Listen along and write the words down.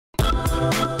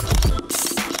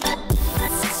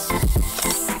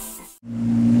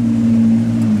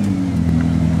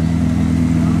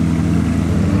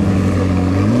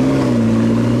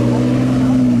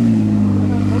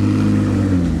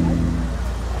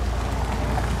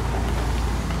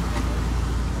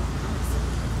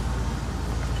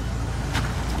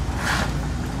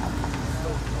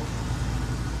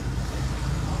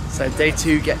So day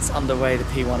 2 gets underway, the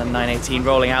P1 and 918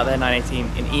 rolling out there,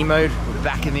 918 in E mode. We're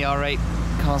back in the R8,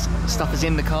 stuff is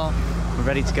in the car, we're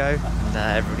ready to go. And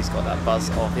everybody's got that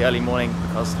buzz of the early morning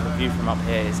because the view from up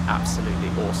here is absolutely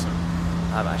awesome.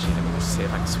 Actually, let me just see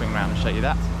if I can swing around and show you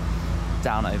that.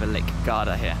 Down over Lake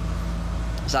Garda here.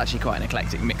 It's actually quite an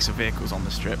eclectic mix of vehicles on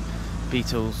the strip.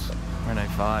 Beetles, Renault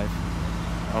 5,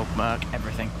 old Merc,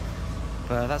 everything.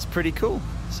 But that's pretty cool.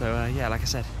 So yeah, like I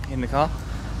said, in the car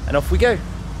and off we go.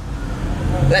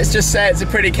 Let's just say it's a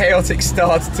pretty chaotic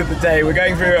start to the day. We're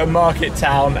going through a market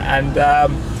town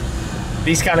and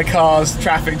these kind of cars,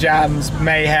 traffic jams,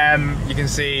 mayhem, you can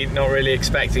see, not really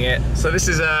expecting it. So this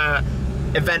is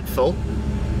eventful.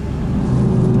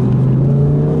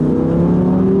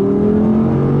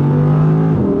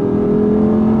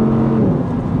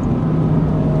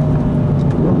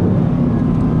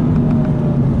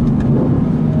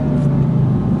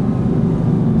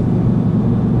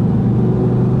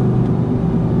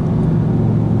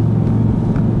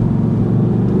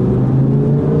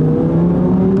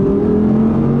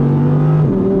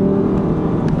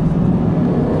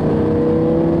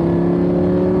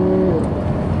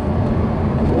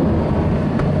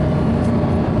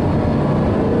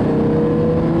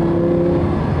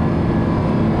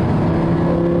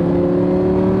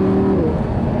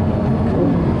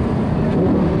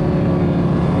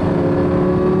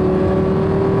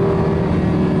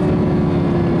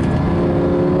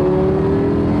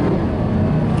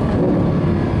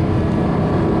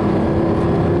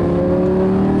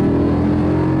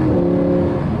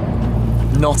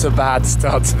 Not a bad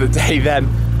start to the day then.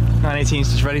 918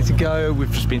 is just ready to go.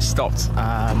 We've just been stopped.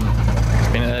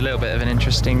 It's been a little bit of an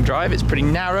interesting drive. It's pretty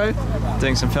narrow.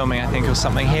 Doing some filming, I think, or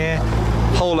something here.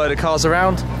 Whole load of cars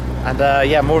around. And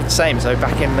yeah, more of the same. So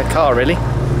back in the car, really.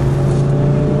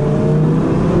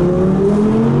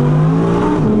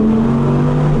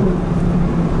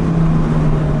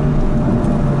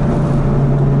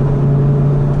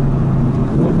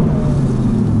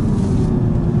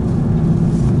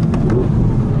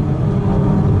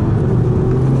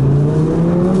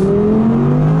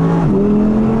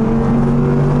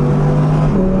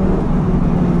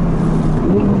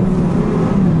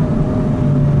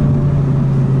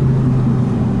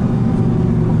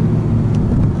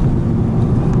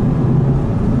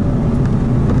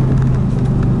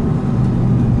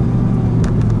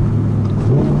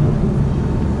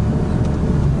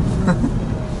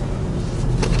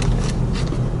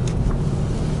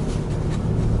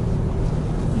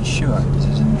 Sure, this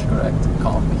is incorrect. It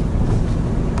can't be.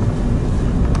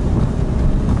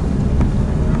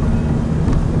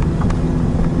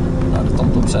 Now the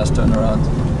TomTom says turn around.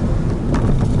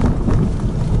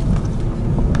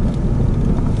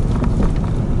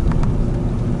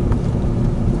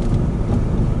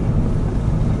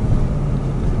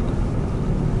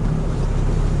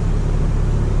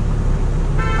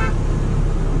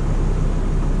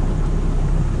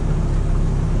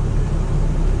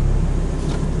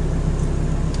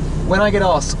 When I get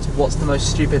asked what's the most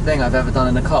stupid thing I've ever done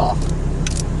in a car,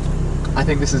 I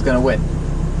think this is going to win.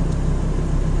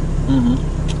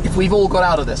 Mm-hmm. If we've all got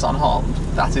out of this unharmed,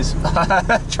 that is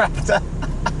a tractor.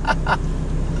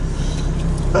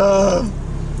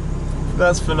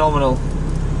 That's phenomenal.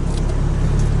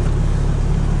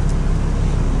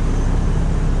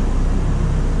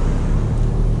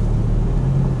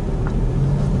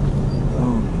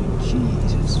 Oh,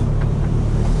 Jesus.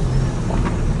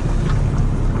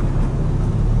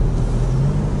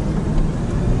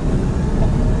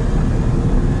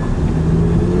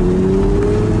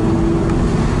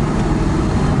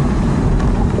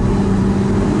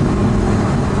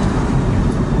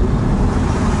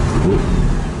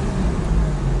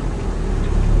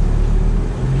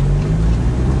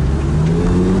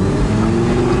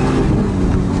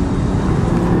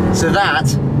 So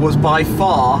that was by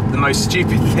far the most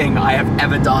stupid thing I have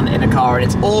ever done in a car, and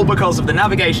it's all because of the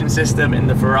navigation system in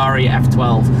the Ferrari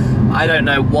F12. I don't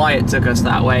know why it took us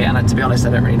that way, and to be honest, I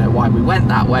don't really know why we went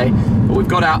that way, but we've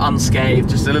got out unscathed,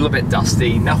 just a little bit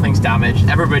dusty, nothing's damaged,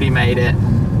 everybody made it,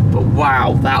 but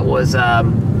wow, that was a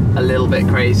little bit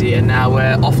crazy, and now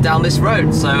we're off down this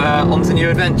road, so on to new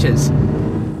adventures.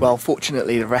 Well,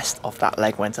 fortunately, the rest of that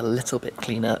leg went a little bit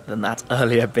cleaner than that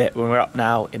earlier bit when we're up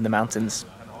now in the mountains.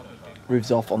 roofs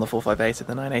off on the 458 and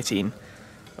the 918.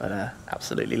 But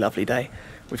absolutely lovely day.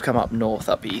 We've come up north,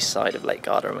 up the east side of Lake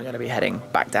Garda, and we're going to be heading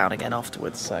back down again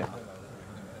afterwards. So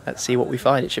let's see what we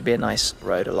find. It should be a nice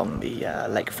road along the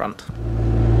lakefront.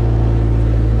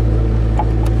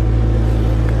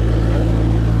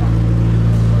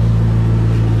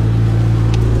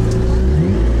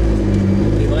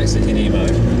 He likes it in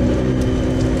emo.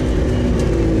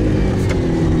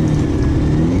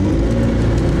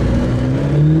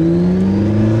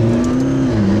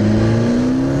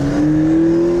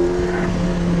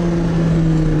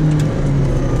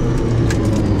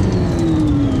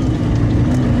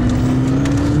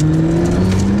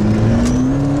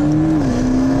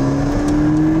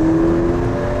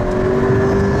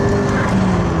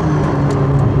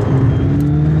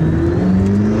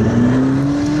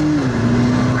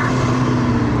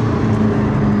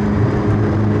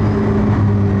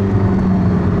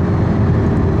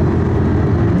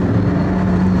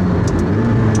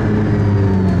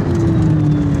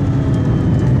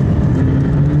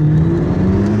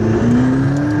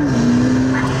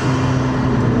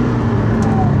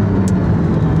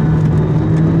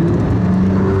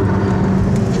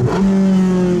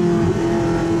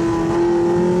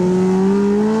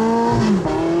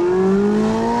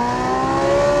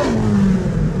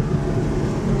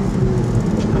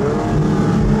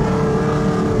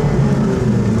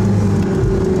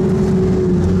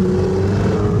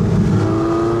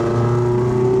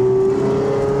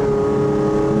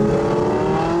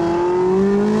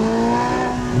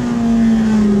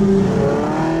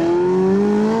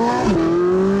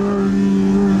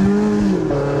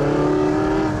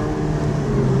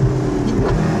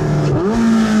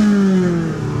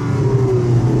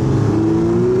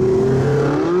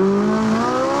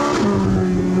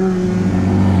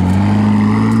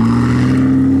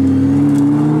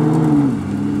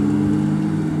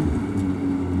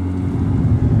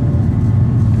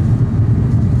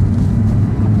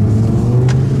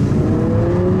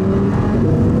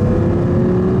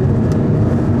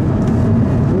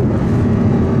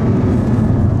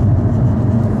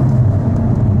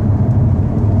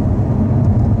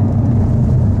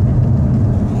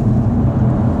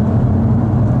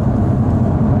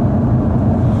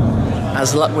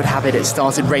 As luck would have it, it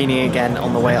started raining again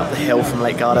on the way up the hill from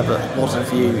Lake Garda, but what a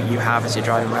view you have as you're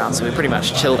driving around. So we're pretty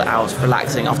much chilled out,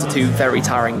 relaxing after 2 very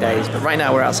tiring days. But right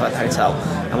now we're outside the hotel,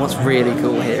 and what's really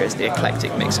cool here is the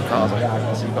eclectic mix of cars.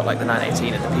 So you've got like the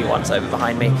 918 and the P1s over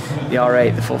behind me, the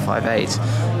R8, the 458,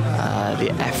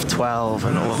 the F12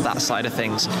 and all of that side of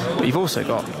things. But you've also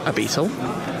got a Beetle,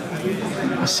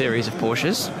 a series of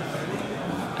Porsches,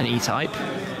 an E-Type,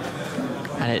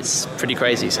 and it's pretty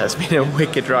crazy. So it's been a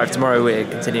wicked drive. Tomorrow we're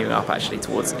continuing up actually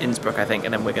towards Innsbruck, I think,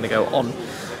 and then we're going to go on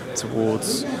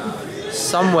towards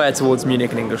somewhere towards Munich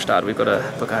and Ingolstadt. We've got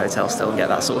to book a hotel still and get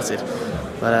that sorted.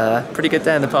 But pretty good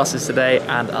day in the passes today,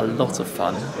 and a lot of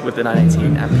fun with the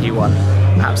 918 and P1.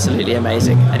 Absolutely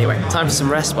amazing. Anyway, time for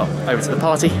some rest. Well, over to the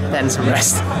party, then some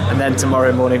rest, and then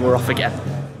tomorrow morning we're off again.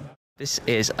 This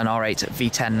is an R8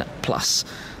 V10 Plus,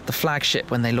 the flagship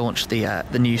when they launched the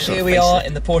new sort of. Here we are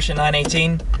in the Porsche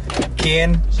 918. Key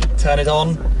in, turn it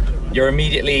on. You're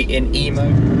immediately in E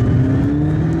mode.